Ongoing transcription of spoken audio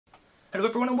Hello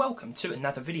everyone and welcome to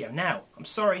another video. Now, I'm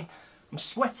sorry, I'm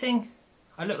sweating.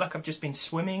 I look like I've just been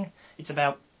swimming. It's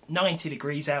about 90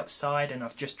 degrees outside and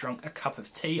I've just drunk a cup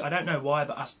of tea. I don't know why,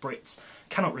 but us Brits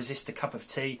cannot resist a cup of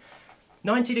tea.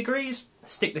 90 degrees,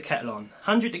 stick the kettle on.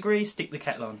 100 degrees, stick the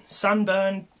kettle on.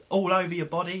 Sunburn all over your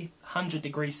body, 100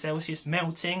 degrees Celsius,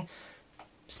 melting.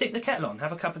 Stick the kettle on,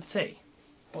 have a cup of tea.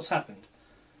 What's happened?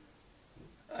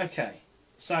 Okay,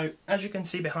 so as you can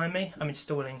see behind me, I'm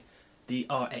installing the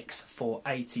RX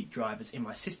 480 drivers in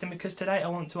my system because today I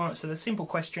want to answer the simple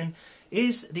question: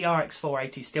 is the RX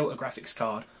 480 still a graphics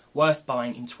card worth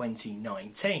buying in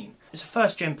 2019? It's a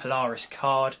first gen Polaris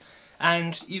card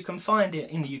and you can find it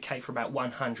in the UK for about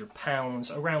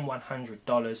 £100, around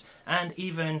 $100 and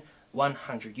even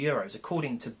 €100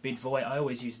 according to Bidvoy. I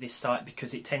always use this site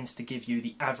because it tends to give you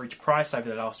the average price over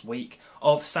the last week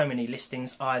of so many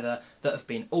listings either that have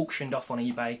been auctioned off on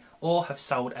eBay or have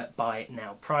sold at buy it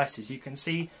now prices. You can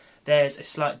see there's a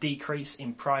slight decrease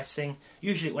in pricing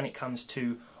usually when it comes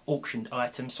to auctioned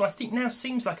items, so I think now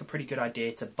seems like a pretty good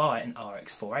idea to buy an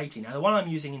RX 480. Now the one I'm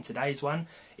using in today's one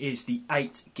is the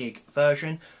 8GB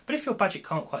version, but if your budget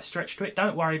can't quite stretch to it,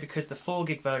 don't worry because the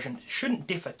 4GB version shouldn't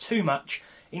differ too much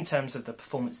in terms of the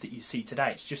performance that you see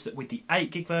today. It's just that with the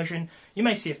 8GB version you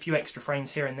may see a few extra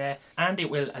frames here and there and it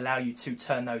will allow you to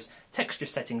turn those texture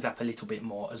settings up a little bit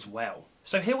more as well.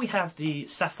 So here we have the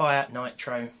Sapphire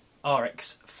Nitro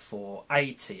RX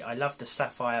 480. I love the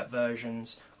Sapphire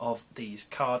versions of these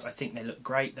cards. I think they look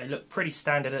great. They look pretty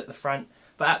standard at the front,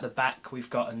 but at the back we've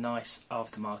got a nice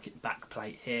aftermarket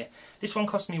backplate here. This one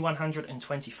cost me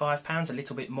 £125, a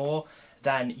little bit more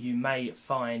than you may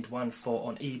find one for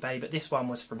on eBay, but this one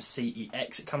was from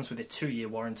CEX. It comes with a 2-year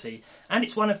warranty and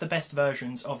it's one of the best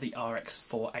versions of the RX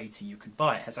 480 you could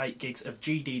buy. It has 8GB of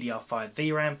GDDR5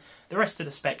 VRAM. The rest of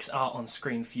the specs are on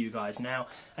screen for you guys now,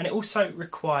 and it also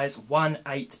requires one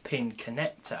 8-pin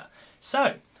connector.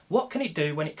 So what can it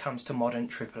do when it comes to modern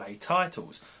AAA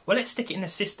titles? Well, let's stick it in the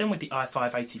system with the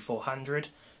i5-8400,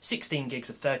 16GB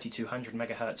of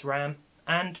 3200MHz RAM,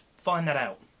 and find that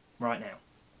out right now.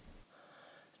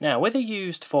 Now, with a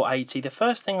used 480, the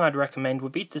first thing I'd recommend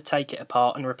would be to take it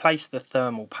apart and replace the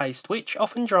thermal paste, which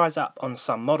often dries up on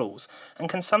some models and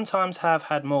can sometimes have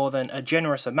had more than a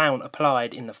generous amount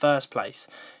applied in the first place.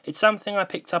 It's something I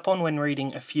picked up on when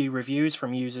reading a few reviews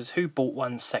from users who bought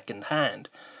one second hand.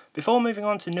 Before moving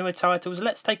on to newer titles,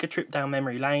 let's take a trip down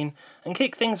memory lane and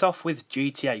kick things off with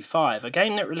GTA 5, a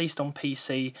game that released on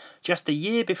PC just a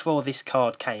year before this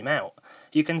card came out.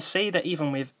 You can see that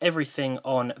even with everything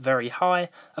on very high,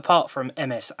 apart from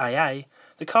MSAA,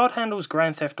 the card handles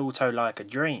Grand Theft Auto like a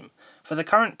dream. For the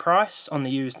current price on the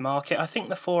used market, I think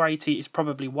the 480 is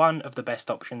probably one of the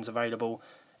best options available,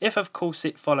 if of course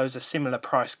it follows a similar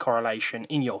price correlation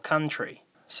in your country.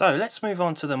 So let's move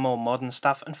on to the more modern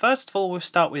stuff, and first of all we'll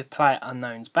start with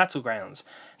PlayerUnknown's Battlegrounds.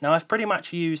 Now I've pretty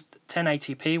much used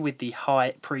 1080p with the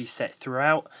high preset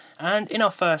throughout, and in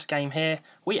our first game here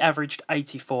we averaged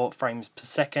 84 frames per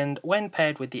second when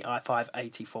paired with the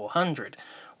i5-8400.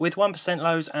 With 1%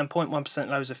 lows and 0.1%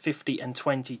 lows of 50 and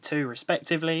 22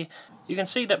 respectively, you can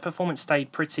see that performance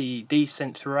stayed pretty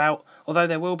decent throughout, although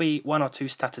there will be one or two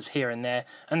stutters here and there,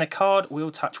 and the card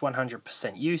will touch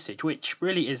 100% usage, which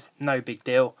really is no big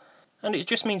deal, and it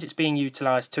just means it's being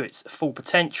utilised to its full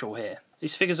potential here.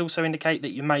 These figures also indicate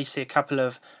that you may see a couple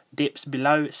of dips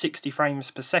below 60 frames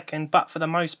per second, but for the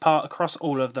most part across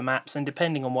all of the maps and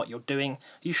depending on what you're doing,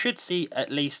 you should see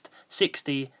at least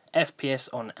 60 FPS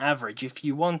on average. If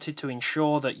you wanted to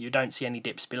ensure that you don't see any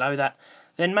dips below that,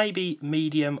 then maybe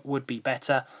medium would be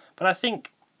better, but I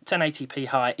think 1080p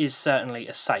high is certainly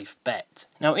a safe bet.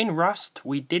 Now in Rust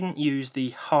we didn't use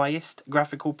the highest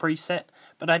graphical preset,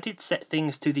 but I did set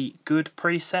things to the good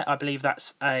preset. I believe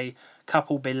that's a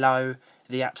couple below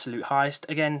the absolute highest.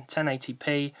 Again,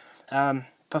 1080p.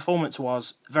 Performance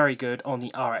was very good on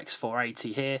the RX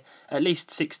 480 here, at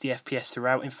least 60 FPS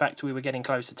throughout. In fact, we were getting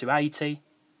closer to 80.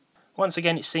 Once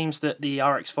again, it seems that the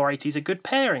RX 480 is a good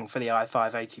pairing for the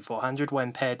i5-8400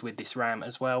 when paired with this RAM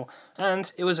as well,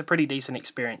 and it was a pretty decent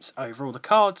experience overall. The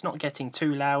card's not getting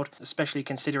too loud, especially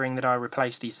considering that I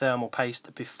replaced the thermal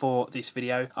paste before this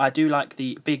video. I do like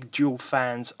the big dual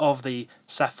fans of the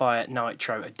Sapphire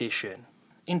Nitro edition.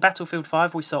 In Battlefield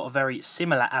 5 we saw a very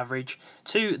similar average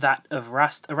to that of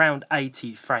Rust, around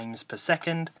 80 frames per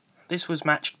second. This was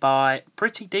matched by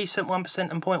pretty decent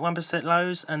 1% and 0.1%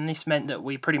 lows, and this meant that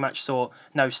we pretty much saw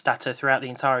no stutter throughout the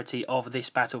entirety of this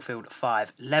Battlefield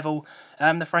 5 level.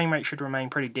 The frame rate should remain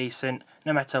pretty decent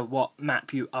no matter what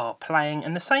map you are playing,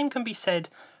 and the same can be said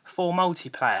for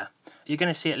multiplayer. You're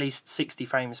going to see at least 60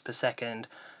 frames per second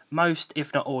most,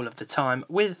 if not all of the time,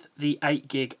 with the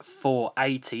 8GB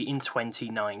 480 in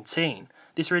 2019.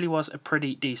 This really was a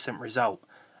pretty decent result,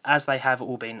 as they have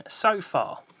all been so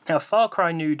far. Now, Far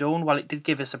Cry New Dawn, while it did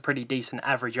give us a pretty decent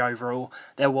average overall,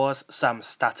 there was some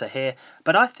stutter here,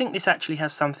 but I think this actually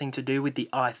has something to do with the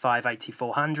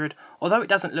i5-8400, although it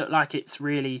doesn't look like it's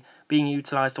really being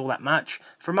utilised all that much.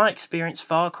 From my experience,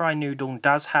 Far Cry New Dawn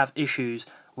does have issues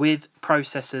with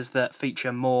processors that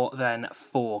feature more than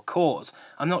 4 cores.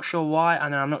 I'm not sure why,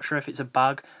 and I'm not sure if it's a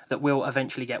bug that will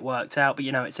eventually get worked out, but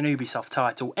you know, it's an Ubisoft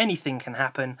title, anything can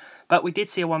happen. But we did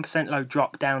see a 1% low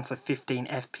drop down to 15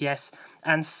 FPS,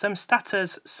 and some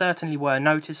stutters certainly were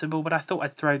noticeable, but I thought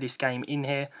I'd throw this game in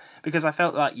here because I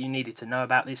felt like you needed to know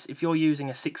about this. If you're using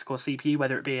a 6-core CPU,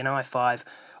 whether it be an i5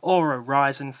 or a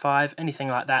Ryzen 5, anything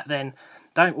like that, then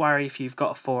don't worry if you've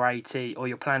got a 480 or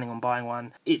you're planning on buying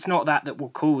one. It's not that will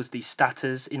cause these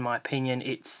stutters, in my opinion.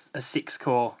 It's a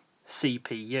 6-core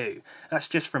CPU. That's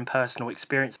just from personal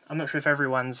experience. I'm not sure if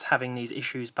everyone's having these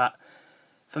issues, but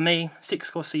for me,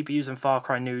 6-core CPUs and Far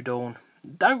Cry New Dawn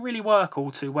don't really work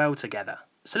all too well together.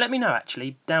 So let me know,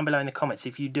 actually, down below in the comments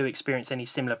if you do experience any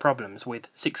similar problems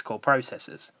with 6-core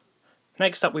processors.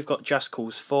 Next up, we've got Just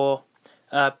Cause 4.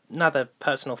 Another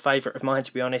personal favourite of mine,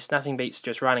 to be honest. Nothing beats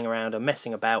just running around and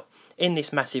messing about in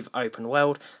this massive open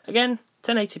world. Again,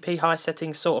 1080p high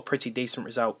settings, sort of pretty decent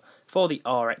result for the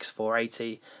RX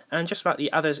 480. And just like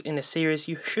the others in the series,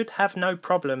 you should have no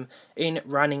problem in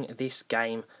running this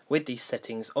game with these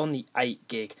settings on the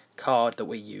 8GB card that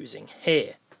we're using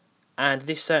here. And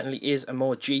this certainly is a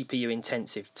more GPU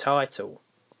intensive title.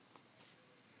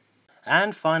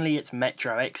 And finally, it's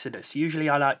Metro Exodus. Usually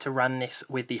I like to run this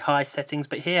with the high settings,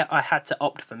 but here I had to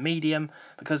opt for medium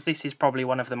because this is probably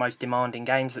one of the most demanding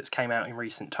games that's came out in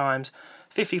recent times.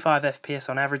 55 FPS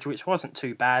on average, which wasn't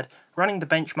too bad. Running the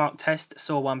benchmark test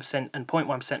saw 1% and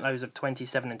 0.1% lows of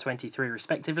 27 and 23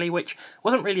 respectively, which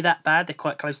wasn't really that bad. They're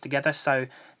quite close together, so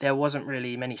there wasn't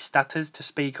really many stutters to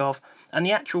speak of. And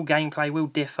the actual gameplay will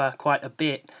differ quite a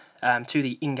bit to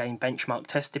the in-game benchmark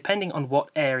test, depending on what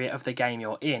area of the game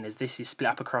you're in, as this is split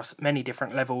up across many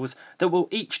different levels that will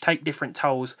each take different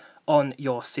tolls on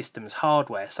your system's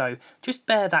hardware. So just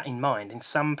bear that in mind. In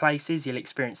some places you'll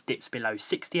experience dips below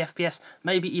 60 FPS,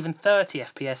 maybe even 30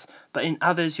 FPS, but in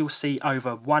others you'll see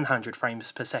over 100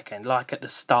 frames per second, like at the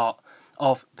start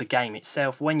of the game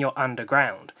itself when you're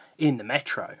underground in the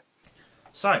Metro.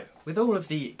 So, with all of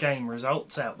the game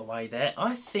results out the way there,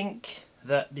 I think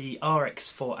that the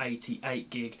RX 480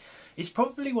 8GB is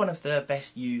probably one of the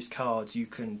best used cards you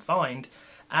can find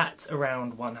at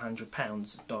around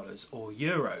 £100, dollars or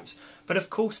euros. But of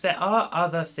course there are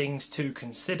other things to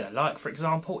consider, like for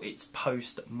example its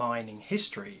post-mining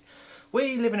history.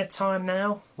 We live in a time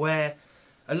now where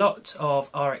a lot of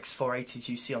RX 480s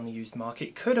you see on the used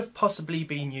market could have possibly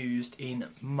been used in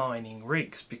mining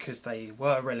rigs because they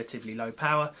were relatively low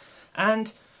power,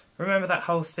 and remember that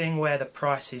whole thing where the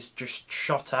prices just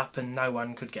shot up and no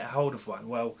one could get a hold of one?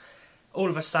 Well, all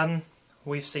of a sudden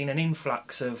we've seen an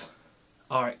influx of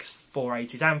RX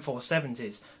 480s and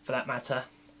 470s, for that matter,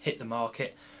 hit the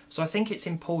market. So I think it's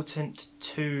important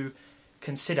to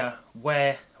consider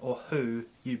where or who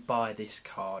you buy this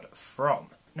card from.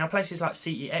 Now, places like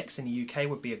CEX in the UK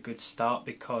would be a good start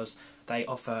because they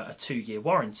offer a 2-year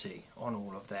warranty on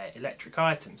all of their electric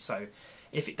items. So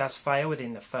if it does fail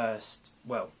within the first,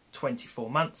 24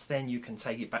 months, then you can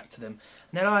take it back to them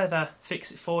and they'll either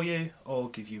fix it for you or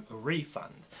give you a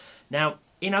refund. Now,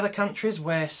 in other countries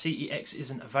where CEX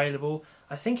isn't available,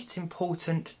 I think it's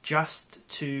important just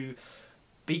to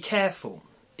be careful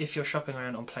if you're shopping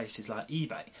around on places like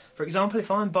eBay. For example, if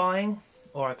I'm buying,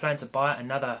 or I plan to buy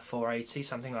another 480,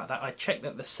 something like that, I check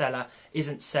that the seller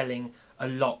isn't selling a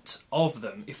lot of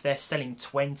them. If they're selling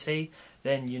 20,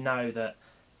 then you know that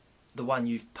the one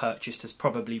you've purchased has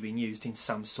probably been used in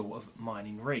some sort of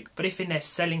mining rig. But if in their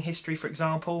selling history, for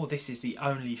example, this is the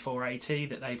only 480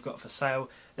 that they've got for sale,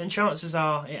 then chances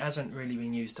are it hasn't really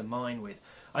been used to mine with.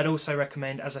 I'd also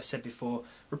recommend, as I said before,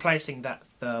 replacing that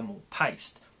thermal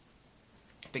paste,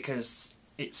 because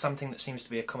it's something that seems to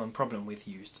be a common problem with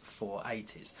used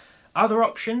 480s. Other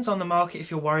options on the market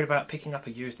if you're worried about picking up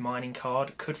a used mining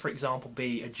card could, for example,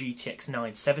 be a GTX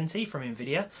 970 from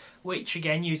Nvidia, which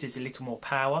again uses a little more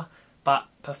power but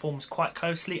performs quite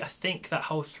closely. I think that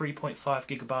whole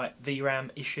 3.5GB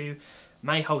VRAM issue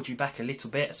may hold you back a little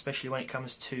bit, especially when it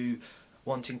comes to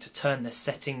wanting to turn the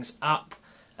settings up.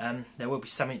 There will be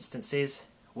some instances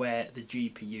where the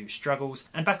GPU struggles.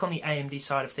 And back on the AMD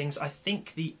side of things, I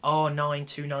think the R9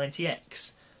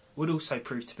 290X would also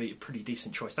prove to be a pretty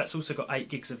decent choice. That's also got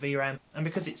 8GB of VRAM, and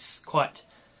because it's quite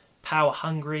power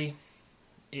hungry,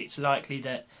 it's likely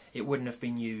that it wouldn't have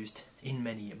been used in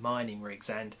many mining rigs,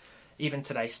 and even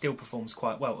today still performs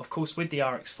quite well. Of course, with the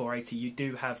RX 480 you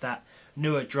do have that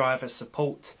newer driver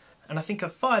support, and I think a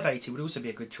 580 would also be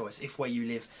a good choice if where you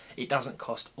live it doesn't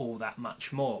cost all that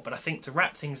much more. But I think to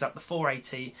wrap things up, the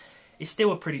 480 is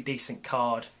still a pretty decent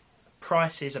card.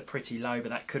 Prices are pretty low, but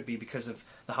that could be because of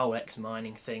the whole X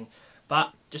mining thing.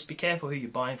 But just be careful who you're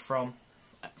buying from.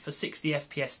 For 60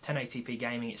 FPS 1080p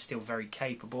gaming, it's still very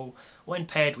capable when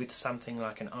paired with something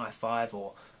like an i5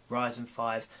 or Ryzen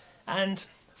 5, and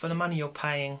for the money you're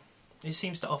paying, it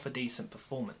seems to offer decent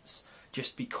performance.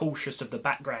 Just be cautious of the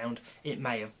background it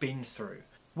may have been through.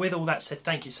 With all that said,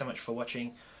 thank you so much for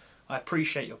watching. I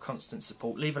appreciate your constant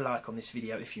support. Leave a like on this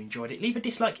video if you enjoyed it. Leave a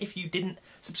dislike if you didn't.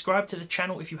 Subscribe to the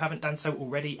channel if you haven't done so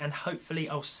already, and hopefully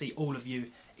I'll see all of you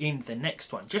in the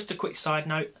next one. Just a quick side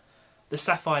note, the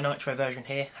Sapphire Nitro version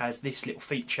here has this little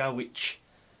feature which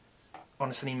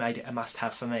honestly made it a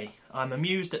must-have for me. I'm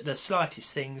amused at the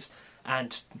slightest things,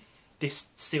 and this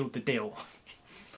sealed the deal.